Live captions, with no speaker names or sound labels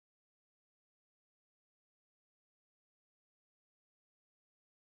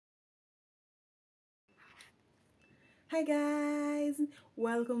Hi guys,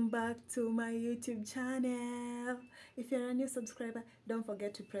 welcome back to my YouTube channel. If you're a new subscriber, don't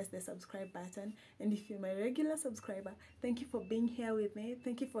forget to press the subscribe button, and if you're my regular subscriber, thank you for being here with me.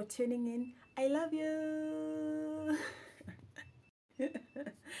 Thank you for tuning in. I love you.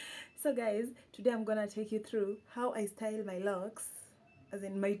 So guys, today I'm gonna take you through how I style my locks, as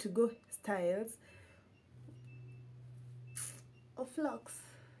in my to-go styles of locks.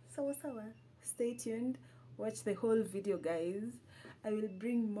 Sawa sawa. Stay tuned. Watch the whole video, guys. I will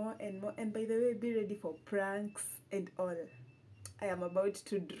bring more and more, and by the way, be ready for pranks and all. I am about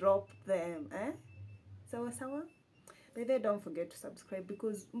to drop them, sawa sawa. By the way, don't forget to subscribe,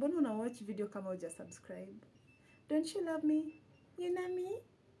 because mbona una watch video kama uja subscribe? Don't you love me? You know me?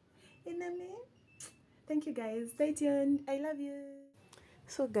 You know me? Thank you guys. Stay tuned. I love you.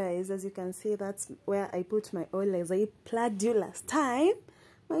 So guys, as you can see, that's where I put my oil, as I plugged you last time.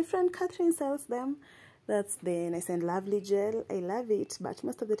 My friend Catherine sells them. That's the Nice and Lovely gel. I love it, but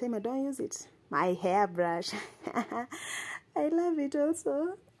most of the time I don't use it. My hairbrush. I love it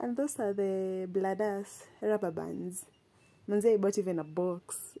also. And those are the Bladas rubber bands. Manze, I bought even a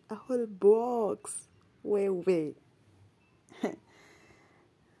box. A whole box. Way.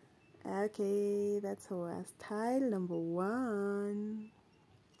 Okay, that's our style number one.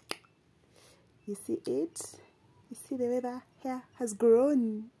 You see it? You see the way the hair has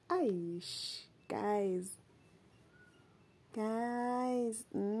grown? Aish. Guys. I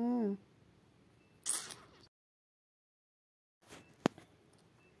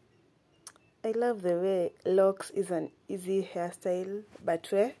love the way locks is an easy hairstyle, but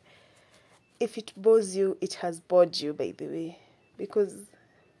where if it bores you, it has bored you, by the way, because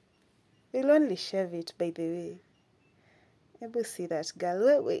you'll only shave it, by the way. Able see that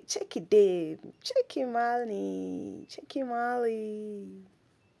girl. Wait, check it, Dave. Check him, Molly. Check him, Molly.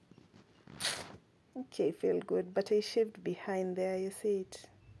 Okay, feel good, but I shaved behind there, you see it?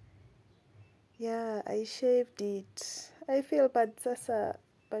 Yeah, I shaved it. I feel bad, Sasa,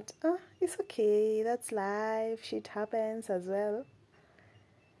 but it's okay. That's life. Shit happens as well.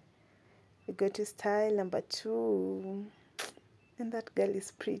 We go to style number two. And that girl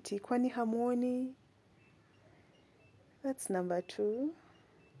is pretty. Kwani Harmony. That's number two.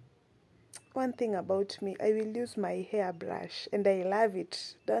 One thing about me, I will use my hairbrush, and I love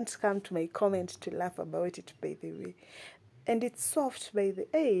it. Don't come to my comment to laugh about it, by the way. And it's soft, by the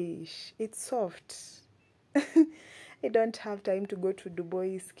age. It's soft. I don't have time to go to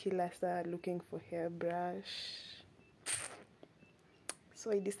Dubois Kilasa looking for hairbrush.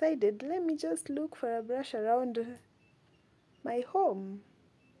 So I decided, let me just look for a brush around my home.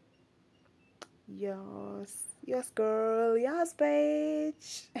 Yes girl, yes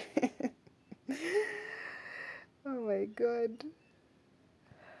bitch. Oh my god.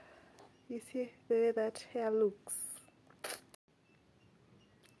 You see the way that hair looks?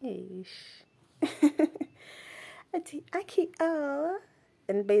 Ish.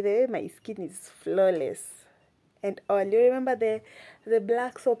 And by the way, my skin is flawless. And all, you remember the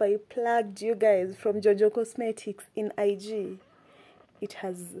black soap I plugged you guys from Jojo Cosmetics in IG? It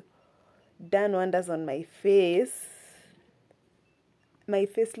has done wonders on my face. My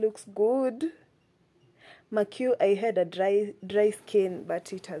face looks good. Macu, I had a dry skin,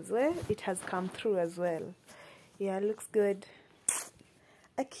 but it has come through as well. Yeah, looks good.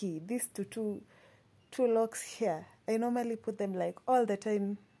 Aki, these two locks here, I normally put them like all the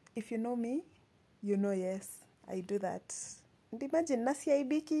time. If you know me, you know yes, I do that. And imagine nasi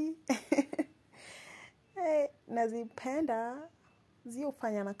aibiki. Hey, nazipenda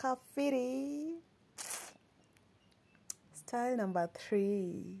ziufanya na kafiri. Style number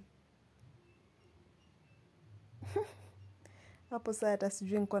three. Hapo saa hata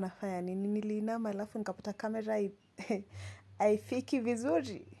sijui niko nafanya nini. Niliinama alafu nikapata kamera haifiki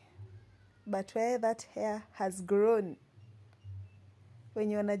vizuri. But where that hair has grown,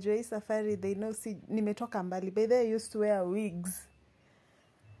 when you wanajua hii safari, they know nimetoka mbali. By the way, I used to wear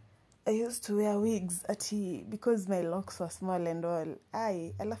wigs. Ati because my locks were small and all.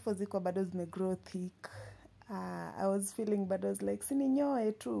 Alafu zikuwa bado zimegrow thick. I was feeling bad. I was like,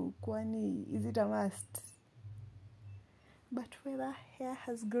 sininyoe tu, kwani is it a must? But where the hair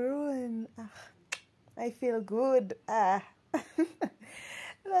has grown, I feel good. That's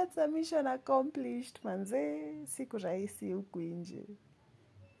a mission accomplished, manze. Siku rahisi huku nje.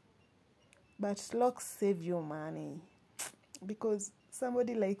 But locks save you money. Because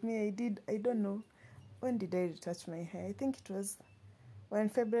somebody like me, I don't know, when did I retouch my hair? I think it was when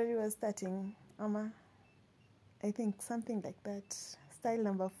February was starting. I think something like that. Style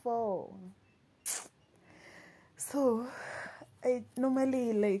number 4. So I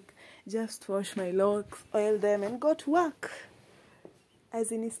normally, like, just wash my locks, oil them and go to work.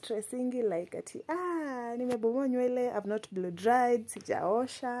 As in stressing like ati nimebomoa nywele, I've not blow dried,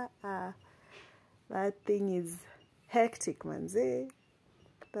 sijaosha. That thing is hectic, manze.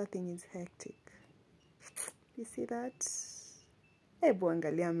 That thing is hectic. You see that? Hebu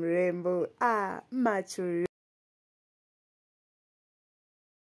angalia mrembo. Macho.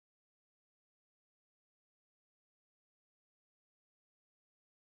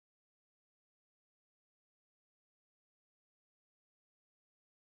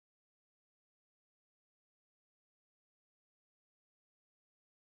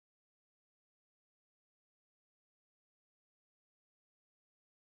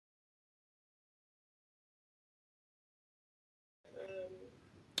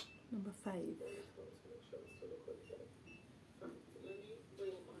 Number 5.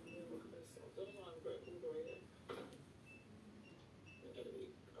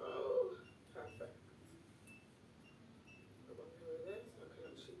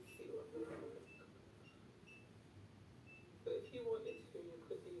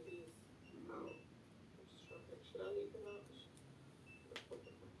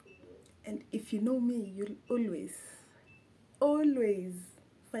 And if you know me, you'll always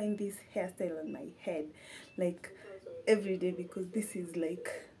find this hairstyle on my head, like every day, because this is like,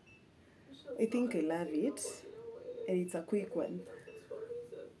 I think I love it, and it's a quick one.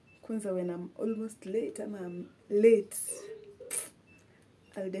 Kwanza when I'm almost late and I'm late,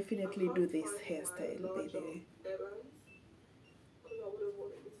 I'll definitely do this hairstyle, by the way.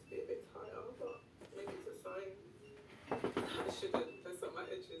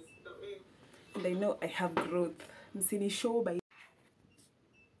 And I know I have growth. Msini show by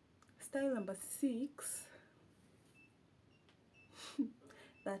style number 6.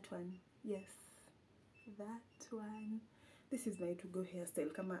 That one, yes, that one. This is my to-go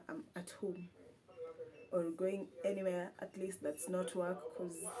hairstyle. Kama I'm at home or going anywhere, at least that's not work,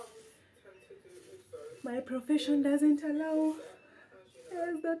 because my profession doesn't allow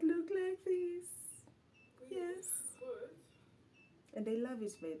hairs that look like this. Yes, and I love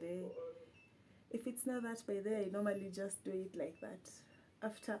it, by the way. If it's not that, by the way, I normally just do it like that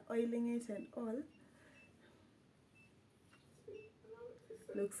after oiling it and all.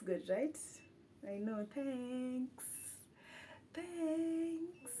 Looks good, right? I know. Thanks.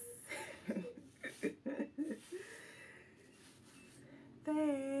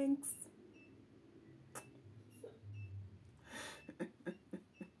 Thanks.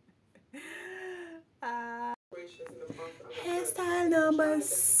 Hairstyle number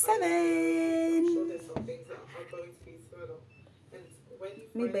 7.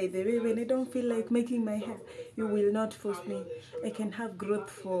 Me, by the way, when I don't feel like making my hair, you will not force me. I can have growth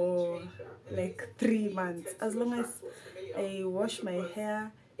for like 3 months. As long as I wash my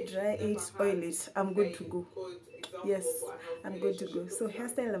hair, dry it, oil it, I'm good to go. Yes, I'm good to go. So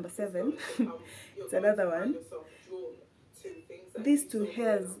hairstyle number 7. It's another one. These 2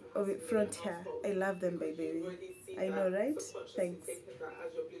 hairs of it, front hair, I love them, by the way. I know, right? Thanks.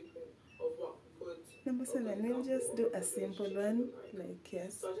 Number 7, we'll just do a simple one, like,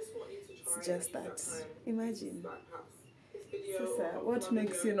 yes, it's just that. Imagine. Sasa, what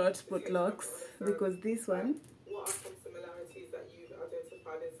makes you not put locks? Because this one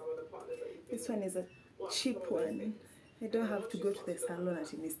is a cheap one. I don't have to go to the salon at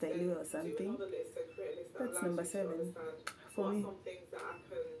Mr. Liu or something. That's number 7 for me.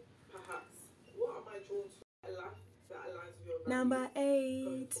 Number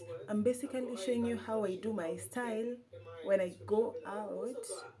 8, I'm basically showing you how I do my style when I go out,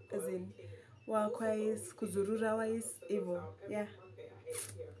 as in work-wise, kuzurura-wise, evo. Yeah.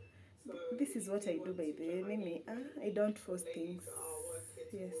 This is what I do, by the way. Mimi, I don't force things.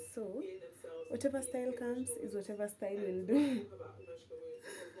 Yes, so whatever style comes is whatever style will do.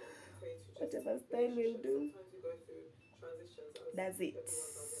 Whatever style will do, that's it.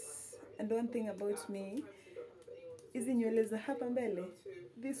 And one thing about me, hizi nywele za hapa mbele,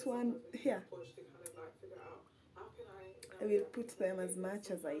 this one here, I will put them as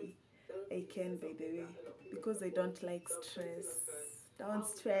much as I can, by the way, because I don't like stress. Don't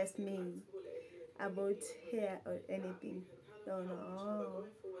stress me about hair or anything. No.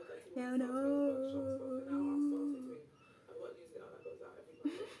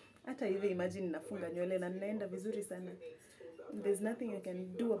 Hata hivi imagine nafunga nywele na ninaenda vizuri sana. There's nothing you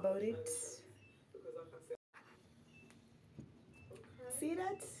can do about it. See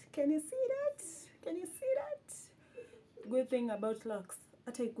that? Can you see that? Can you see that? Good thing about locks,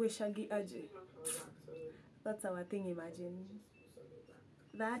 hata ikuwe shaggy aje. That's our thing, imagine.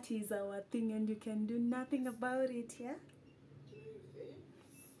 That is our thing and you can do nothing about it, yeah?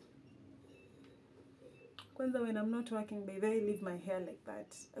 Kwanza when I'm not working, by the way, I leave my hair like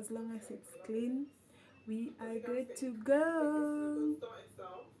that. As long as it's clean, we are good to go. This is a good starting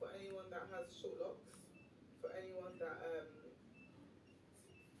style for anyone that has short locks, for anyone that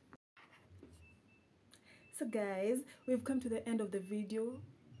So guys, we've come to the end of the video.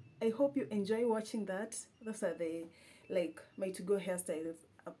 I hope you enjoy watching that. Those are the, like, my to-go hairstyles.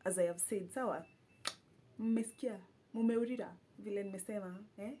 As I have said, sawa, mmesikia, mumeurira, vile nimesema,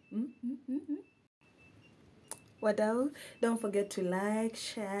 eh? Wadau, don't forget to like,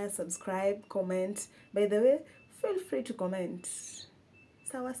 share, subscribe, comment. By the way, feel free to comment.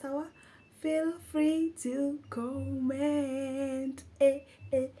 Sawa sawa, feel free to comment.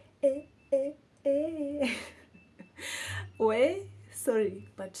 Wait, sorry,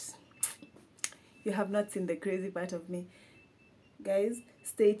 but you have not seen the crazy part of me. Guys,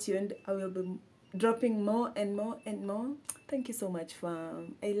 stay tuned. I will be dropping more and more and more. Thank you so much,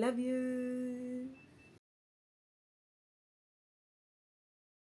 fam. I love you.